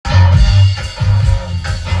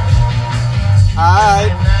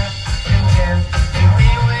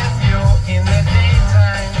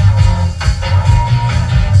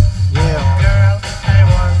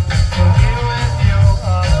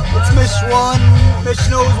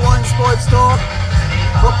Mishnow's One Sports Talk,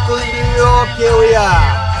 Brooklyn, New York, here we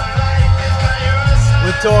are.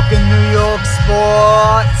 We're talking New York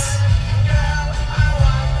sports.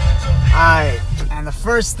 Alright, and the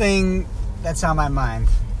first thing that's on my mind,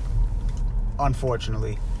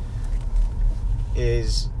 unfortunately,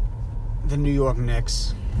 is the New York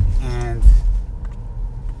Knicks. And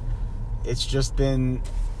it's just been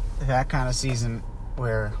that kind of season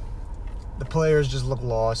where the players just look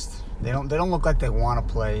lost. They don't look like they want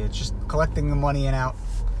to play. It's just collecting the money and out.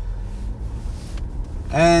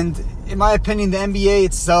 And in my opinion, the NBA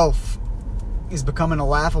itself is becoming a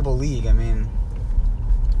laughable league. I mean,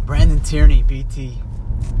 Brandon Tierney, BT,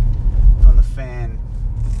 from The Fan,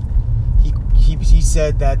 he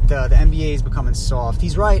said that the NBA is becoming soft.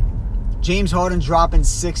 He's right. James Harden dropping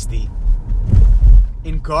 60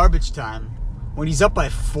 in garbage time when he's up by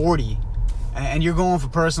 40, and you're going for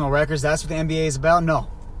personal records. That's what the NBA is about? No.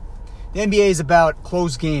 The NBA is about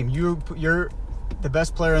close game. You're the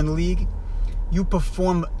best player in the league. You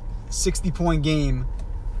perform 60-point game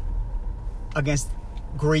against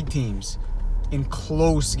great teams in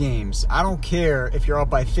close games. I don't care if you're up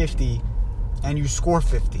by 50 and you score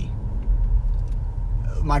 50.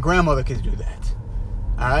 My grandmother could do that.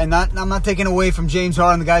 All right, I'm not taking away from James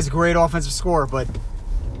Harden. The guy's a great offensive scorer, but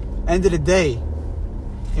end of the day,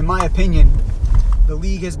 in my opinion, the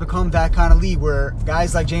league has become that kind of league where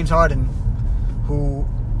guys like James Harden, who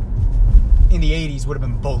in the 80s would have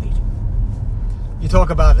been bullied. You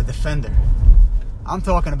talk about a defender. I'm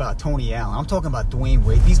talking about Tony Allen. I'm talking about Dwayne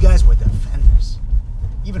Wade. These guys were defenders.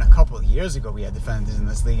 Even a couple of years ago, we had defenders in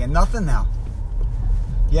this league, and nothing now.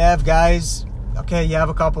 You have guys, okay, you have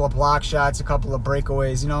a couple of block shots, a couple of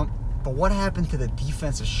breakaways, but what happened to the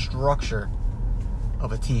defensive structure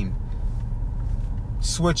of a team?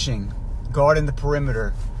 Switching, guarding the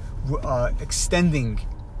perimeter, extending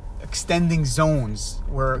zones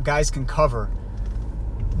where guys can cover,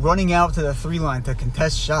 running out to the 3-line to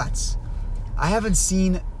contest shots. I haven't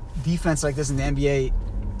seen defense like this in the NBA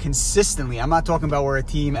consistently. I'm not talking about where a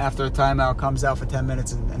team after a timeout comes out for 10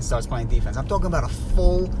 minutes and starts playing defense. I'm talking about a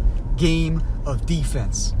full game of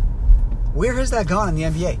defense. Where has that gone in the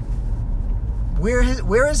NBA?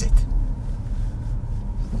 Where is it?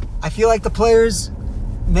 I feel like the players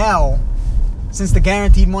now, since the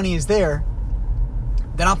guaranteed money is there,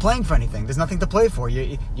 they're not playing for anything. There's nothing to play for.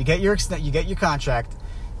 You get your contract.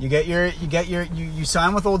 You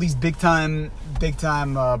sign with all these big time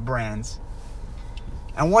brands.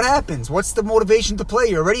 And what happens? What's the motivation to play?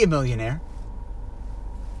 You're already a millionaire.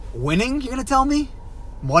 Winning, you're gonna tell me?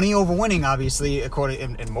 Money over winning, obviously,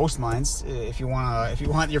 according in most minds. If you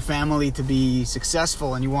want your family to be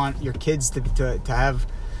successful and you want your kids to have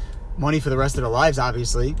money for the rest of their lives,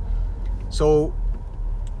 obviously. So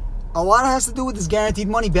a lot has to do with this guaranteed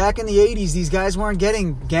money. Back in the 80s, these guys weren't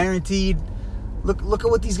getting guaranteed. Look at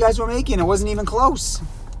what these guys were making. It wasn't even close.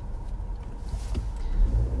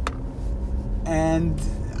 And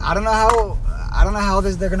I don't know how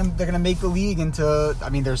they're gonna make the league into. I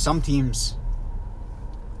mean, there's some teams.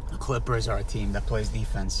 The Clippers are a team that plays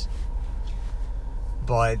defense,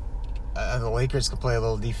 but the Lakers could play a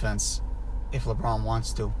little defense if LeBron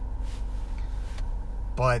wants to.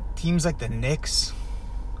 But teams like the Knicks,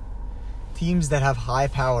 teams that have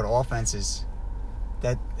high-powered offenses,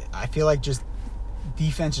 that I feel like just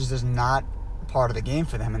defense is just not part of the game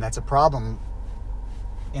for them, and that's a problem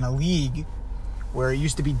in a league where it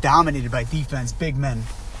used to be dominated by defense, big men.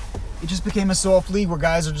 It just became a soft league where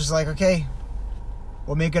guys are just like, okay,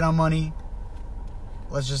 we're making our money.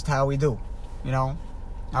 Let's just how we do, All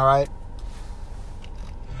right.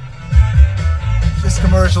 This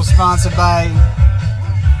commercial sponsored by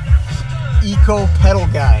Eco Pedal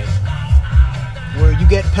Guide, where you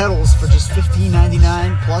get pedals for just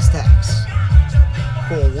 $15.99 plus tax.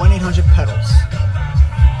 Call 1-800-PEDALS.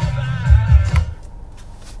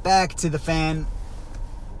 Back to The Fan,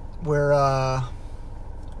 where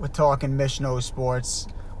we're talking Mishno sports.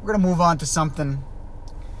 We're going to move on to something.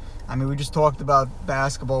 I mean, we just talked about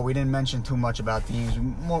basketball. We didn't mention too much about teams.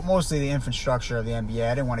 Mostly the infrastructure of the NBA.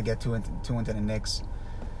 I didn't want to get too into the Knicks.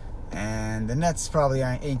 And the Nets probably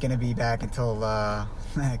ain't going to be back until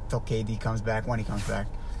KD comes back, when he comes back.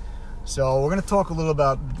 So we're going to talk a little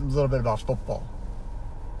bit about football.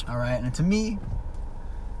 All right, and to me,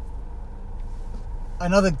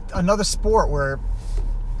 another sport where,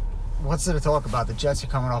 what's there to talk about? The Jets are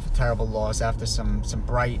coming off a terrible loss after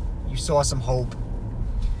you saw some hope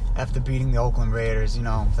after beating the Oakland Raiders.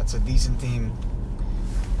 That's a decent team.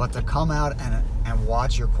 But to come out and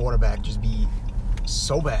watch your quarterback just be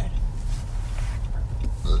so bad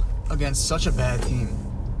against such a bad team,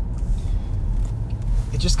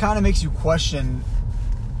 it just kind of makes you question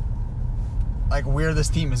like where this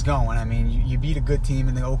team is going. I mean, you beat a good team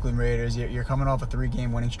in the Oakland Raiders. You're coming off a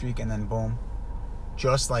 3-game winning streak, and then boom,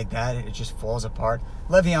 just like that, it just falls apart.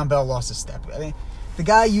 Le'Veon Bell lost a step. I mean, the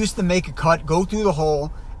guy used to make a cut, go through the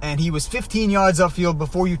hole, and he was 15 yards upfield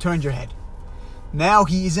before you turned your head. Now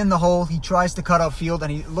he's in the hole. He tries to cut upfield,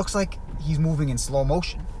 and he looks like he's moving in slow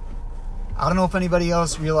motion. I don't know if anybody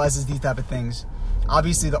else realizes these type of things.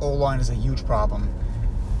 Obviously, the O-line is a huge problem.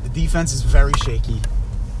 The defense is very shaky.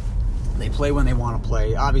 They play when they want to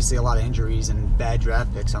play. Obviously, a lot of injuries and bad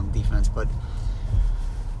draft picks on defense. But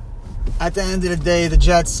at the end of the day, the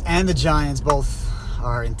Jets and the Giants both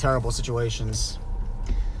are in terrible situations.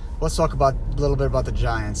 Let's talk a little bit about the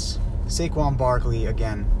Giants. Saquon Barkley,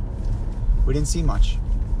 again, we didn't see much.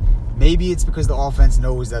 Maybe it's because the offense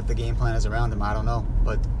knows that the game plan is around him. I don't know.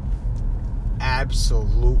 But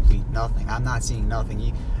absolutely nothing. I'm not seeing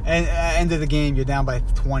nothing. And at the end of the game, you're down by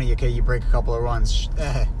 20. Okay, you break a couple of runs.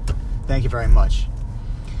 Thank you very much.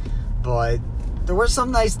 But there were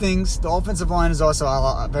some nice things. The offensive line is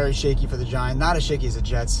also very shaky for the Giants. Not as shaky as the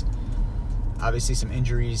Jets. Obviously, some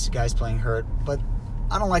injuries, guys playing hurt. But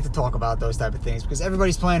I don't like to talk about those type of things because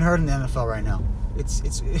everybody's playing hurt in the NFL right now. It's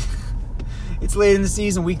it's late in the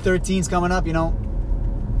season. Week 13 is coming up, you know.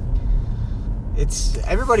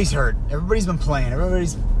 Everybody's hurt. Everybody's been playing.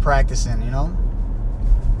 Everybody's practicing, you know.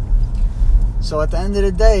 So at the end of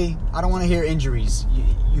the day, I don't want to hear injuries.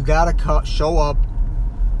 You got to show up,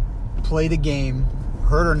 play the game,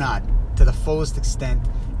 hurt or not, to the fullest extent.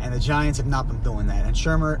 And the Giants have not been doing that. And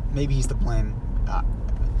Shermer, maybe he's to blame.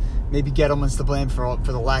 Maybe Gettleman's to blame for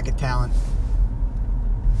the lack of talent.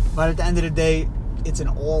 But at the end of the day, it's an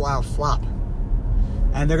all-out flop.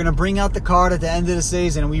 And they're going to bring out the card at the end of the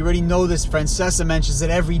season. And we already know this. Francesa mentions it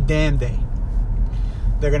every damn day.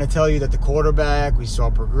 They're going to tell you that the quarterback, we saw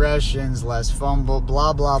progressions, less fumble,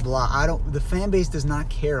 blah, blah, blah. The fan base does not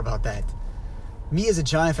care about that. Me as a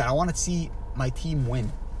Giant fan, I want to see my team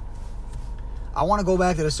win. I want to go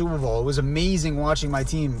back to the Super Bowl. It was amazing watching our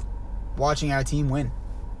team win.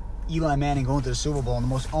 Eli Manning going to the Super Bowl in the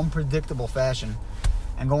most unpredictable fashion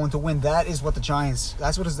and going to win. That is what the Giants,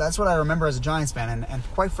 that's what I remember as a Giants fan. And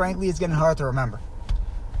quite frankly, it's getting hard to remember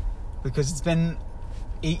because it's been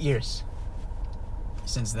 8 years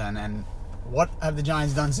since then. And what have the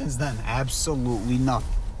Giants done since then? Absolutely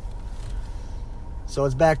nothing. So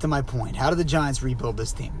it's back to my point. How do the Giants rebuild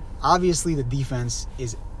this team? Obviously, the defense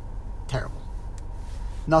is terrible.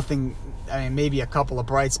 Nothing, I mean, maybe a couple of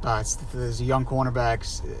bright spots. There's young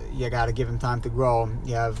cornerbacks. You got to give them time to grow.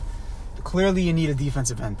 Clearly, you need a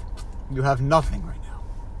defensive end. You have nothing right now.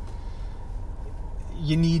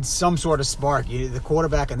 You need some sort of spark. The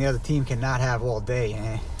quarterback and the other team cannot have all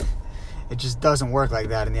day. It just doesn't work like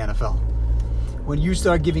that in the NFL. When you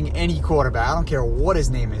start giving any quarterback, I don't care what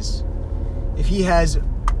his name is, if he has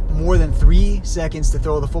more than 3 seconds to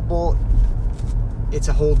throw the football, it's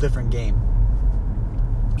a whole different game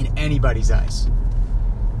in anybody's eyes.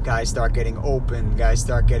 Guys start getting open. Guys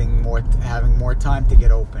start having more time to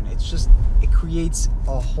get open. It creates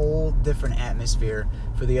a whole different atmosphere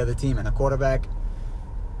for the other team. And the quarterback,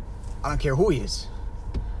 I don't care who he is.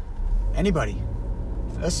 Anybody.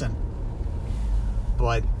 Listen.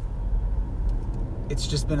 But it's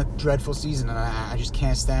just been a dreadful season, and I just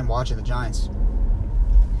can't stand watching the Giants.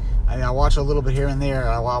 I watch a little bit here and there.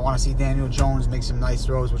 I want to see Daniel Jones make some nice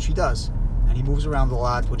throws, which he does. And he moves around a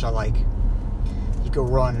lot, which I like. He can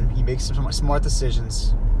run. He makes some smart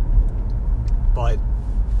decisions. But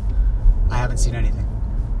I haven't seen anything.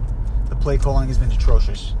 The play calling has been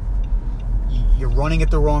atrocious. You're running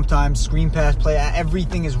at the wrong time. Screen pass play.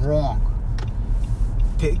 Everything is wrong.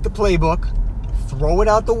 Take the playbook. Throw it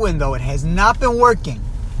out the window. It has not been working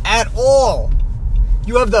at all.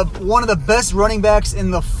 You have one of the best running backs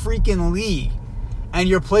in the freaking league. And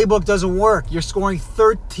your playbook doesn't work. You're scoring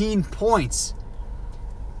 13 points.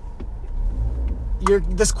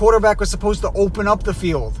 This quarterback was supposed to open up the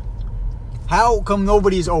field. How come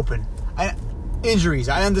nobody is open? Injuries,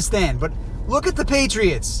 I understand. But look at the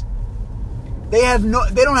Patriots. They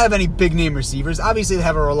don't have any big name receivers. Obviously, they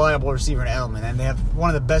have a reliable receiver in Edelman, and they have one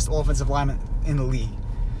of the best offensive linemen in the league.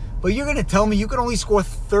 But you're going to tell me you can only score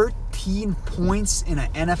 13 points in an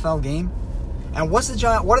NFL game? And what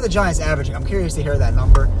are the Giants averaging? I'm curious to hear that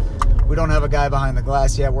number. We don't have a guy behind the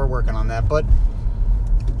glass yet. We're working on that. But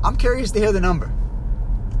I'm curious to hear the number.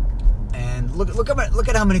 And look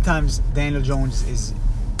at how many times Daniel Jones is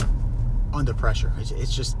under pressure.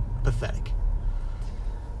 It's just pathetic.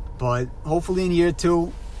 But hopefully in year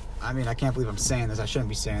 2, I mean, I can't believe I'm saying this. I shouldn't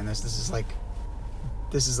be saying this. This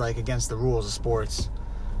is like against the rules of sports.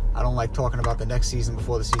 I don't like talking about the next season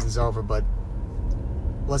before the season's over, but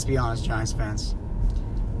let's be honest, Giants fans.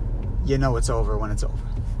 You know it's over when it's over.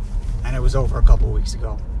 And it was over a couple weeks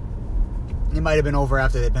ago. It might have been over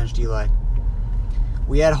after they benched Eli.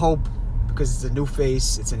 We had hope because it's a new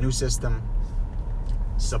face, it's a new system,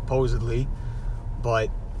 supposedly. But,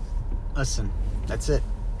 listen, that's it.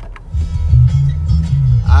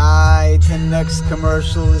 The next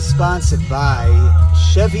commercial is sponsored by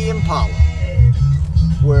Chevy Impala,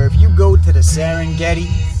 where if you go to the Serengeti,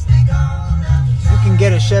 you can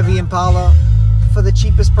get a Chevy Impala for the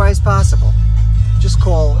cheapest price possible. Just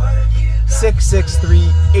call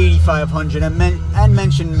 663-8500 and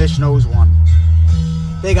mention Mitch Knows One.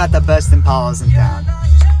 They got the best Impalas in town.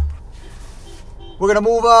 We're going to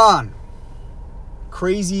move on.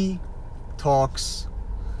 Crazy talks.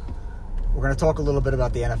 We're going to talk a little bit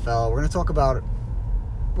about the NFL. We're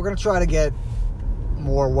going to try to get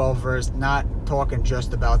more well-versed, not talking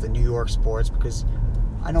just about the New York sports, because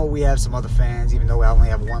I know we have some other fans, even though I only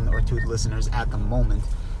have 1 or 2 listeners at the moment.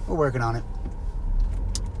 We're working on it.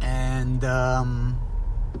 And,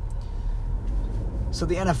 so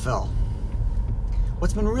the NFL.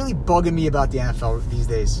 What's been really bugging me about the NFL these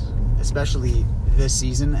days, especially this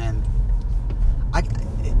season, and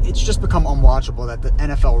it's just become unwatchable that the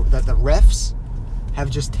NFL, that the refs have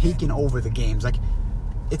just taken over the games. Like,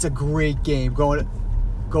 it's a great game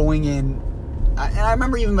going in. And I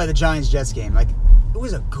remember even by the Giants-Jets game, like, it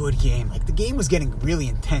was a good game. Like, the game was getting really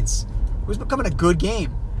intense. It was becoming a good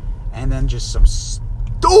game. And then just some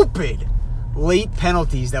stupid late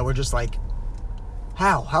penalties that were just like,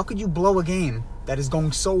 how? How could you blow a game that is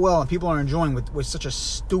going so well and people are enjoying with such a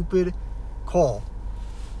stupid call?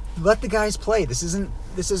 Let the guys play. This isn't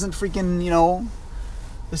freaking,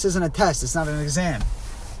 this isn't a test. It's not an exam.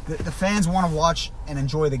 The fans want to watch and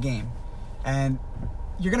enjoy the game. And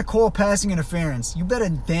you're going to call passing interference. You better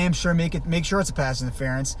damn sure make sure it's a pass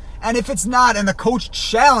interference. And if it's not and the coach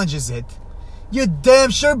challenges it, you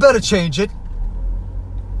damn sure better change it.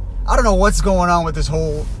 I don't know what's going on with this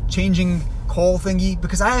whole changing call thingy,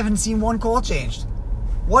 because I haven't seen one call changed.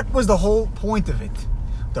 What was the whole point of it?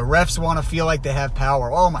 The refs want to feel like they have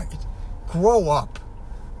power. Oh my, grow up.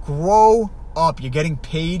 Grow up. You're getting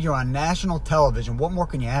paid. You're on national television. What more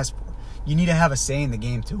can you ask for? You need to have a say in the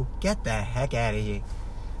game too. Get the heck out of here.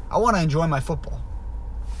 I want to enjoy my football.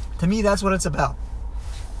 To me, that's what it's about.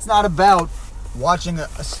 It's not about watching a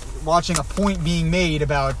point being made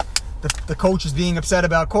about the coaches being upset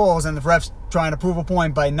about calls and the refs trying to prove a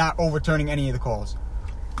point by not overturning any of the calls.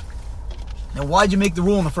 Now, why'd you make the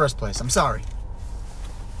rule in the first place? I'm sorry.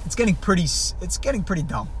 It's getting pretty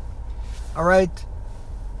dumb. All right?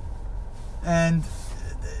 And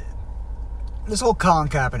this whole Colin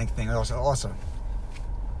Kaepernick thing also.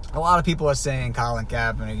 A lot of people are saying Colin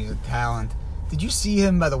Kaepernick is a talent. Did you see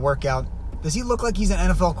him by the workout? Does he look like he's an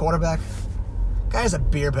NFL quarterback? Guy has a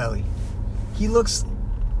beer belly. He doesn't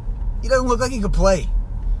look like he could play.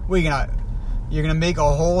 What are you're gonna make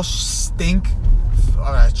a whole stink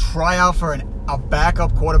tryout for a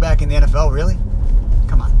backup quarterback in the NFL? Really?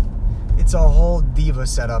 Come on. It's a whole diva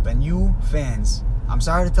setup, and you fans, I'm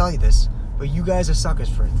sorry to tell you this, but you guys are suckers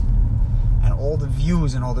for it. And all the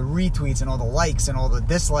views and all the retweets and all the likes and all the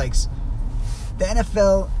dislikes. The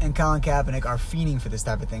NFL and Colin Kaepernick are fiending for this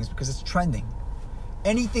type of things because it's trending.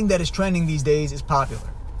 Anything that is trending these days is popular.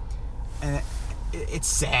 And it's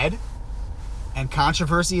sad. And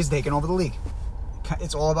controversy is taking over the league.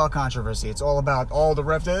 It's all about controversy. It's all about all the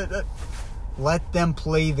refs. Let them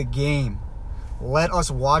play the game. Let us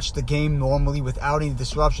watch the game normally without any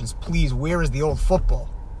disruptions. Please, where is the old football?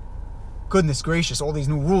 Goodness gracious, all these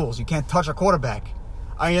new rules. You can't touch a quarterback.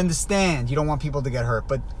 I understand you don't want people to get hurt,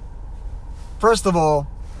 but first of all,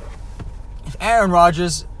 if Aaron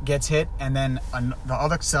Rodgers gets hit and then on the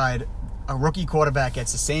other side, a rookie quarterback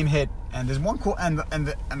gets the same hit, and there's one call, and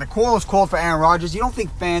the call is called for Aaron Rodgers, you don't think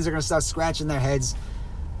fans are going to start scratching their heads?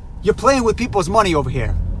 You're playing with people's money over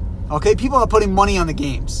here. Okay? People are putting money on the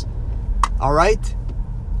games. All right?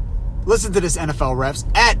 Listen to this, NFL refs.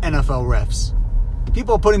 At NFL refs.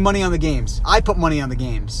 People are putting money on the games. I put money on the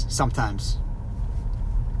games sometimes.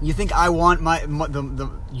 You think I want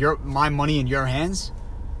my money in your hands?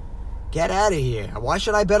 Get out of here. Why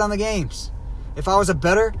should I bet on the games? If I was a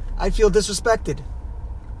bettor, I'd feel disrespected.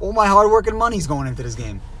 All my hard work and money's going into this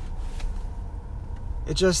game.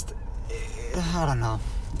 I don't know.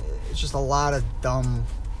 It's just a lot of dumb,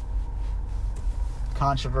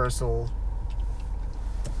 controversial,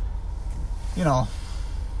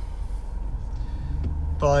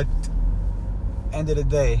 But end of the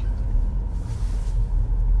day,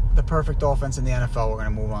 the perfect offense in the NFL we're going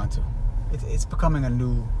to move on to. It's becoming a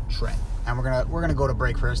new trend. And we're gonna go to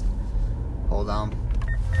break first. Hold on.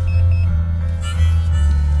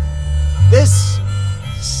 This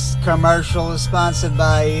commercial is sponsored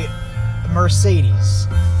by Mercedes.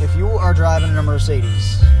 If you are driving in a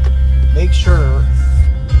Mercedes, make sure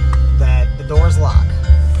that the doors lock.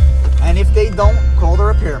 And if they don't, call the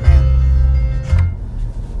repairman.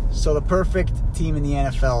 So the perfect team in the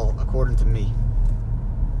NFL, according to me.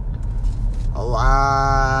 A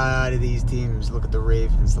lot of these teams, look at the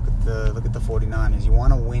Ravens, look at the 49ers. You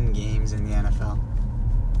want to win games in the NFL.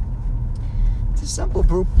 It's a simple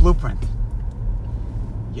blueprint.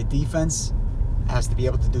 Your defense has to be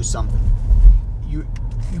able to do something. You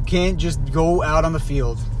can't just go out on the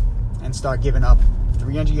field and start giving up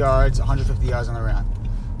 300 yards, 150 yards on the round.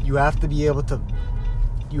 You have to be able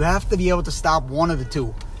to stop one of the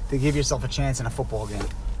two to give yourself a chance in a football game.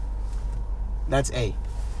 That's A.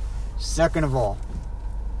 Second of all,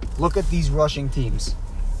 look at these rushing teams.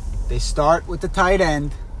 They start with the tight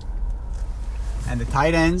end, and the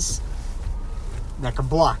tight ends that can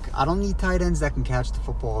block. I don't need tight ends that can catch the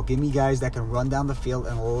football. Give me guys that can run down the field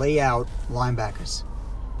and lay out linebackers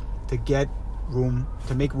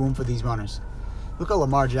to make room for these runners. Look at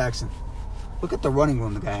Lamar Jackson. Look at the running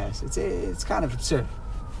room the guy has. It's kind of absurd.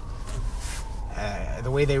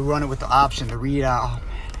 The way they run it with the option, the read out,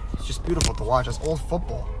 it's just beautiful to watch. It's old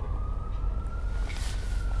football.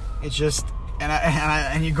 It's just,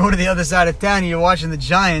 and you go to the other side of town and you're watching the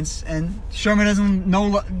Giants, and Sherman doesn't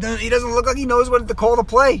look like he knows what to call the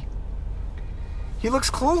play. He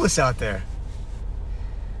looks clueless out there.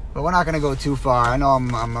 But we're not going to go too far. I know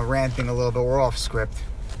I'm ranting a little bit. We're off script.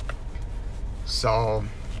 So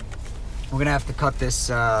we're going to have to cut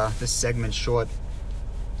this segment short.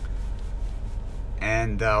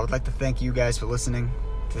 And I would like to thank you guys for listening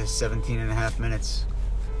to 17 and a half minutes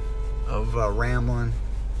of rambling.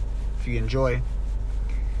 If you enjoy,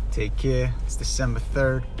 take care. It's December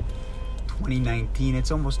 3rd, 2019. It's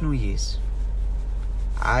almost New Year's.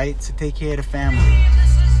 Alright, so take care of the family.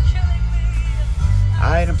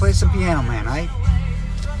 Alright, and play some piano, man.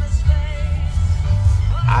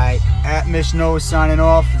 Alright, at Mish Knows signing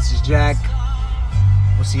off. This is Jack.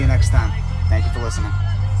 We'll see you next time. Thank you for listening.